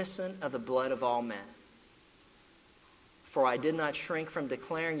am innocent of the blood of all men. For I did not shrink from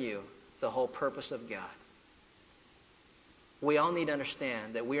declaring you the whole purpose of God. We all need to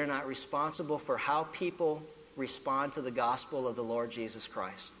understand that we are not responsible for how people respond to the gospel of the Lord Jesus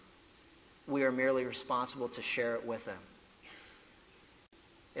Christ. We are merely responsible to share it with them.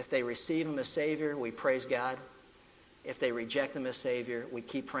 If they receive him as Savior, we praise God. If they reject him as Savior, we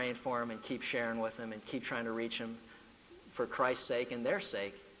keep praying for him and keep sharing with them and keep trying to reach him for Christ's sake and their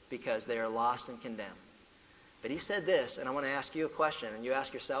sake, because they are lost and condemned. But he said this, and I want to ask you a question, and you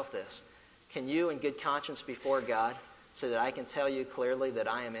ask yourself this. Can you, in good conscience before God, say that I can tell you clearly that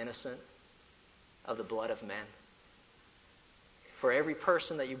I am innocent of the blood of men? For every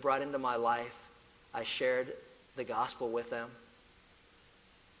person that you brought into my life, I shared the gospel with them.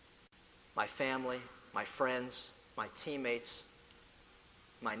 My family, my friends, my teammates,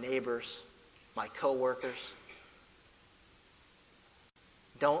 my neighbors, my co-workers.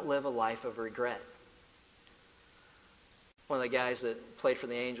 Don't live a life of regret. One of the guys that played for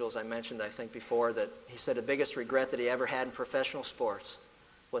the Angels, I mentioned, I think before, that he said the biggest regret that he ever had in professional sports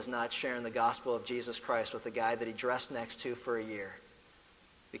was not sharing the gospel of Jesus Christ with the guy that he dressed next to for a year.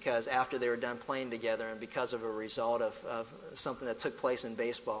 Because after they were done playing together, and because of a result of something that took place in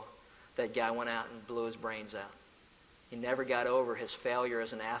baseball, that guy went out and blew his brains out. He never got over his failure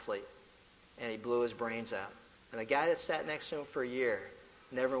as an athlete, and he blew his brains out. And the guy that sat next to him for a year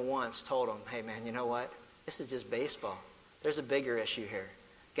never once told him, hey man, you know what? This is just baseball. There's a bigger issue here.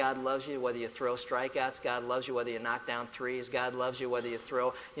 God loves you whether you throw strikeouts. God loves you whether you knock down threes. God loves you whether you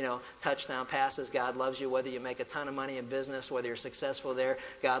throw, touchdown passes. God loves you whether you make a ton of money in business, whether you're successful there.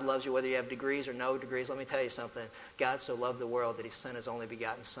 God loves you whether you have degrees or no degrees. Let me tell you something. God so loved the world that he sent his only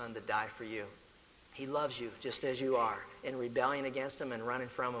begotten Son to die for you. He loves you just as you are, in rebellion against him and running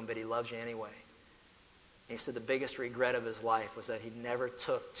from him, but he loves you anyway. And he said the biggest regret of his life was that he never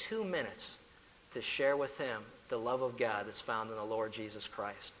took 2 minutes to share with him the love of God that's found in the Lord Jesus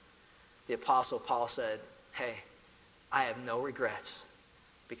Christ. The Apostle Paul said, hey, I have no regrets,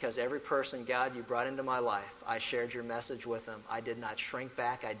 because every person, God, you brought into my life, I shared your message with them. I did not shrink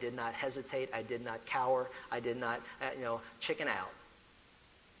back. I did not hesitate. I did not cower. I did not, chicken out.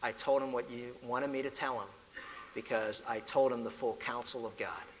 I told him what you wanted me to tell him, because I told him the full counsel of God.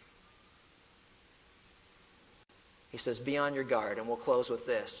 He says, be on your guard, and we'll close with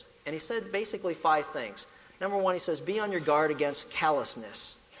this. And he said basically 5 things. Number 1, he says, be on your guard against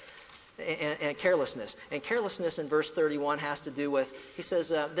callousness and carelessness. And carelessness in verse 31 has to do with, he says,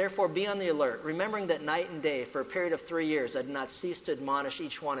 therefore be on the alert, remembering that night and day for a period of 3 years I did not cease to admonish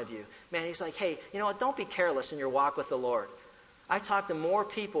each one of you. Man, he's like, hey, you know what? Don't be careless in your walk with the Lord. I talk to more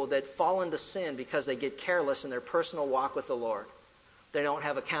people that fall into sin because they get careless in their personal walk with the Lord. They don't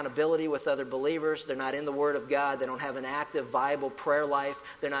have accountability with other believers. They're not in the Word of God. They don't have an active Bible prayer life.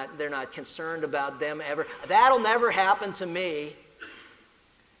 They're not concerned about them ever. That'll never happen to me.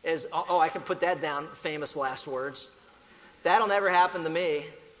 I can put that down, famous last words. That'll never happen to me.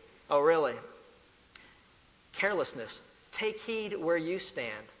 Oh, really? Carelessness. Take heed where you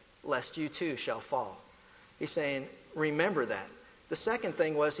stand. lest you too shall fall. He's saying, remember that. The second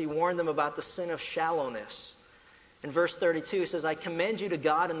thing was he warned them about the sin of shallowness. In verse 32, he says, I commend you to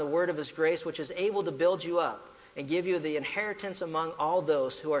God and the word of his grace, which is able to build you up and give you the inheritance among all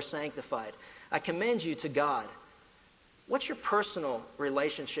those who are sanctified. I commend you to God. What's your personal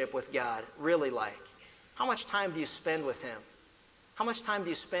relationship with God really like? How much time do you spend with him? How much time do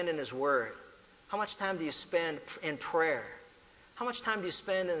you spend in his word? How much time do you spend in prayer? How much time do you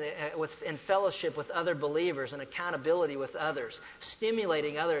spend in fellowship with other believers and accountability with others,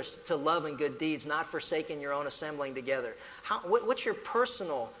 stimulating others to love and good deeds, not forsaking your own assembling together? What's your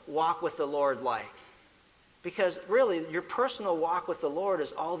personal walk with the Lord like? Because really, your personal walk with the Lord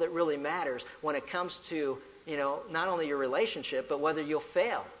is all that really matters when it comes to, not only your relationship, but whether you'll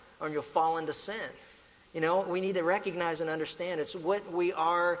fail or you'll fall into sin. We need to recognize and understand it's what we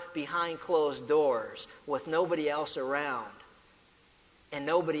are behind closed doors with nobody else around and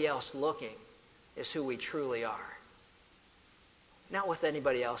nobody else looking is who we truly are. Not what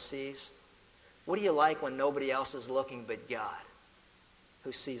anybody else sees. What do you like when nobody else is looking but God,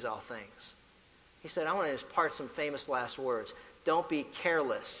 who sees all things? He said, I want to impart some famous last words. Don't be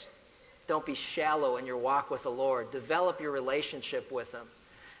careless. Don't be shallow in your walk with the Lord. Develop your relationship with him.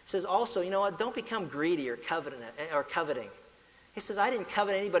 He says also, don't become greedy or coveting. He says, I didn't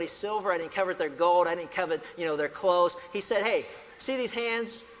covet anybody's silver. I didn't covet their gold. I didn't covet, their clothes. He said, hey, see these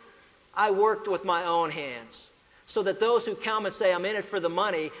hands? I worked with my own hands. So that those who come and say, I'm in it for the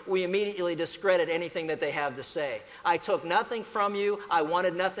money, we immediately discredit anything that they have to say. I took nothing from you. I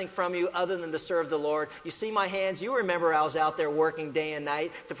wanted nothing from you other than to serve the Lord. You see my hands? You remember I was out there working day and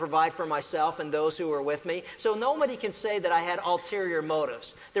night to provide for myself and those who were with me. So nobody can say that I had ulterior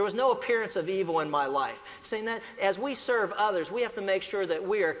motives. There was no appearance of evil in my life. Saying that as we serve others, we have to make sure that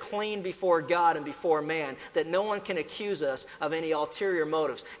we are clean before God and before man, that no one can accuse us of any ulterior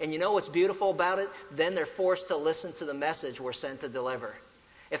motives. And you know what's beautiful about it? Then they're forced to listen to the message we're sent to deliver.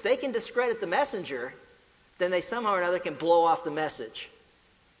 If they can discredit the messenger, then they somehow or another can blow off the message.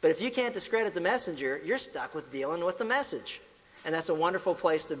 But if you can't discredit the messenger, you're stuck with dealing with the message. And that's a wonderful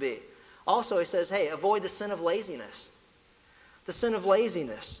place to be. Also, he says, hey, avoid the sin of laziness. The sin of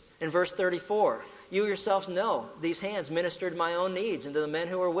laziness. In verse 34, you yourselves know these hands ministered my own needs and to the men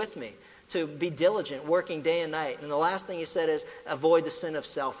who were with me, to be diligent, working day and night. And the last thing he said is, avoid the sin of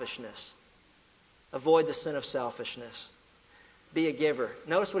selfishness. Avoid the sin of selfishness. Be a giver.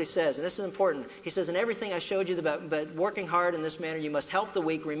 Notice what he says, and this is important. He says, in everything I showed you about working hard in this manner, you must help the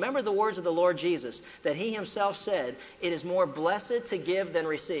weak. Remember the words of the Lord Jesus, that he himself said, it is more blessed to give than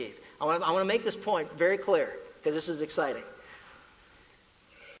receive. I want to make this point very clear, because this is exciting.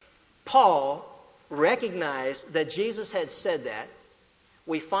 Paul recognized that Jesus had said that.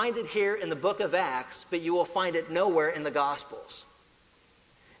 We find it here in the book of Acts, but you will find it nowhere in the Gospels.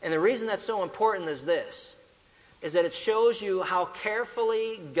 And the reason that's so important is this, is that it shows you how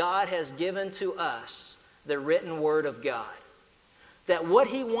carefully God has given to us the written word of God. That what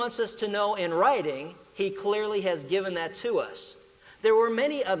he wants us to know in writing, he clearly has given that to us. There were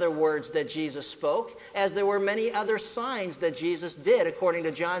many other words that Jesus spoke, as there were many other signs that Jesus did, according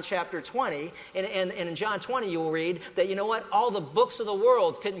to John chapter 20. And in John 20, you will read that, all the books of the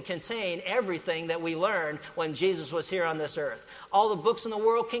world couldn't contain everything that we learned when Jesus was here on this earth. All the books in the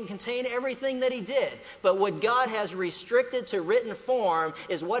world can contain everything that he did. But what God has restricted to written form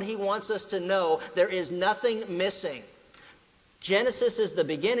is what he wants us to know. There is nothing missing. Genesis is the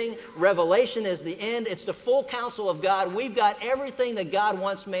beginning. Revelation is the end. It's the full counsel of God. We've got everything that God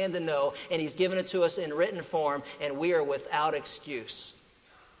wants man to know, and he's given it to us in written form, and we are without excuse.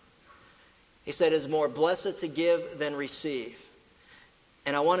 He said, it is more blessed to give than receive.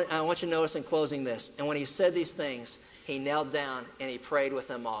 And I want you to notice in closing this. And when he said these things, he knelt down and he prayed with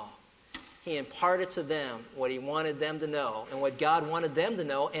them all. He imparted to them what he wanted them to know and what God wanted them to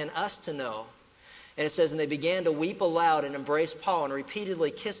know and us to know. And it says, and they began to weep aloud and embrace Paul and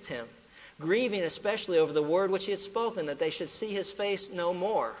repeatedly kissed him, grieving especially over the word which he had spoken, that they should see his face no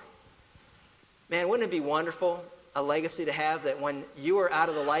more. Man, wouldn't it be wonderful, a legacy to have, that when you were out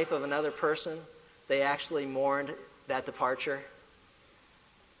of the life of another person, they actually mourned that departure?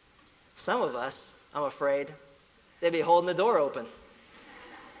 Some of us, I'm afraid, they'd be holding the door open.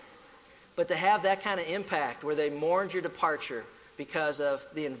 But to have that kind of impact where they mourned your departure because of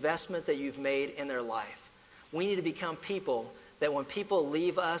the investment that you've made in their life. We need to become people that when people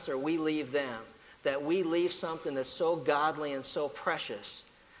leave us or we leave them, that we leave something that's so godly and so precious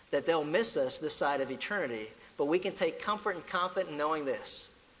that they'll miss us this side of eternity. But we can take comfort and confidence in knowing this,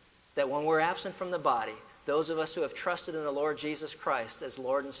 that when we're absent from the body, those of us who have trusted in the Lord Jesus Christ as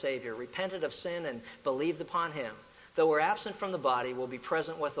Lord and Savior, repented of sin and believed upon him, Though we're absent from the body, we'll be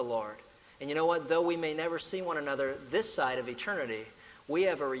present with the Lord. And you know what? Though we may never see one another this side of eternity, we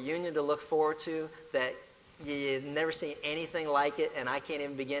have a reunion to look forward to that you've never seen anything like it, and I can't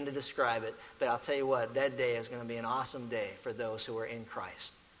even begin to describe it. But I'll tell you what, that day is going to be an awesome day for those who are in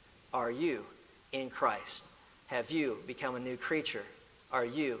Christ. Are you in Christ? Have you become a new creature? Are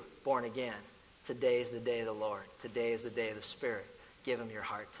you born again? Today is the day of the Lord. Today is the day of the Spirit. Give Him your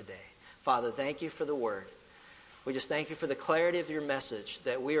heart today. Father, thank you for the Word. We just thank you for the clarity of your message,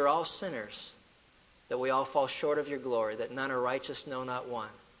 that we are all sinners, that we all fall short of your glory, that none are righteous, no, not one.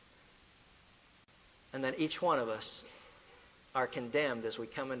 And that each one of us are condemned as we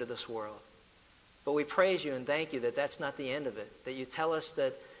come into this world. But we praise you and thank you that that's not the end of it, that you tell us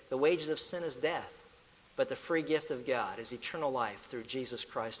that the wages of sin is death, but the free gift of God is eternal life through Jesus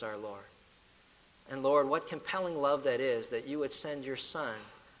Christ our Lord. And Lord, what compelling love that is, that you would send your Son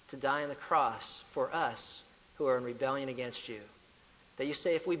to die on the cross for us who are in rebellion against you. That you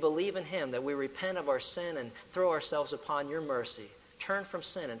say if we believe in Him, that we repent of our sin and throw ourselves upon your mercy, turn from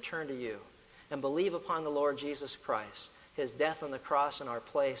sin and turn to you, and believe upon the Lord Jesus Christ, His death on the cross in our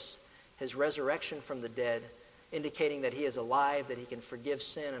place, His resurrection from the dead, indicating that He is alive, that He can forgive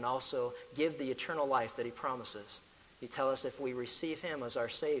sin and also give the eternal life that He promises. You tell us if we receive Him as our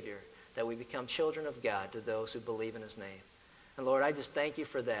Savior, that we become children of God to those who believe in His name. And Lord, I just thank you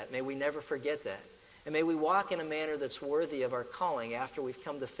for that. May we never forget that. And may we walk in a manner that's worthy of our calling after we've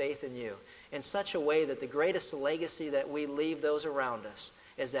come to faith in you, in such a way that the greatest legacy that we leave those around us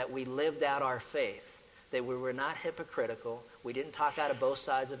is that we lived out our faith, that we were not hypocritical, we didn't talk out of both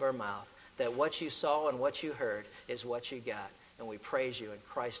sides of our mouth, that what you saw and what you heard is what you got. And we praise you in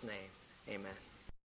Christ's name. Amen.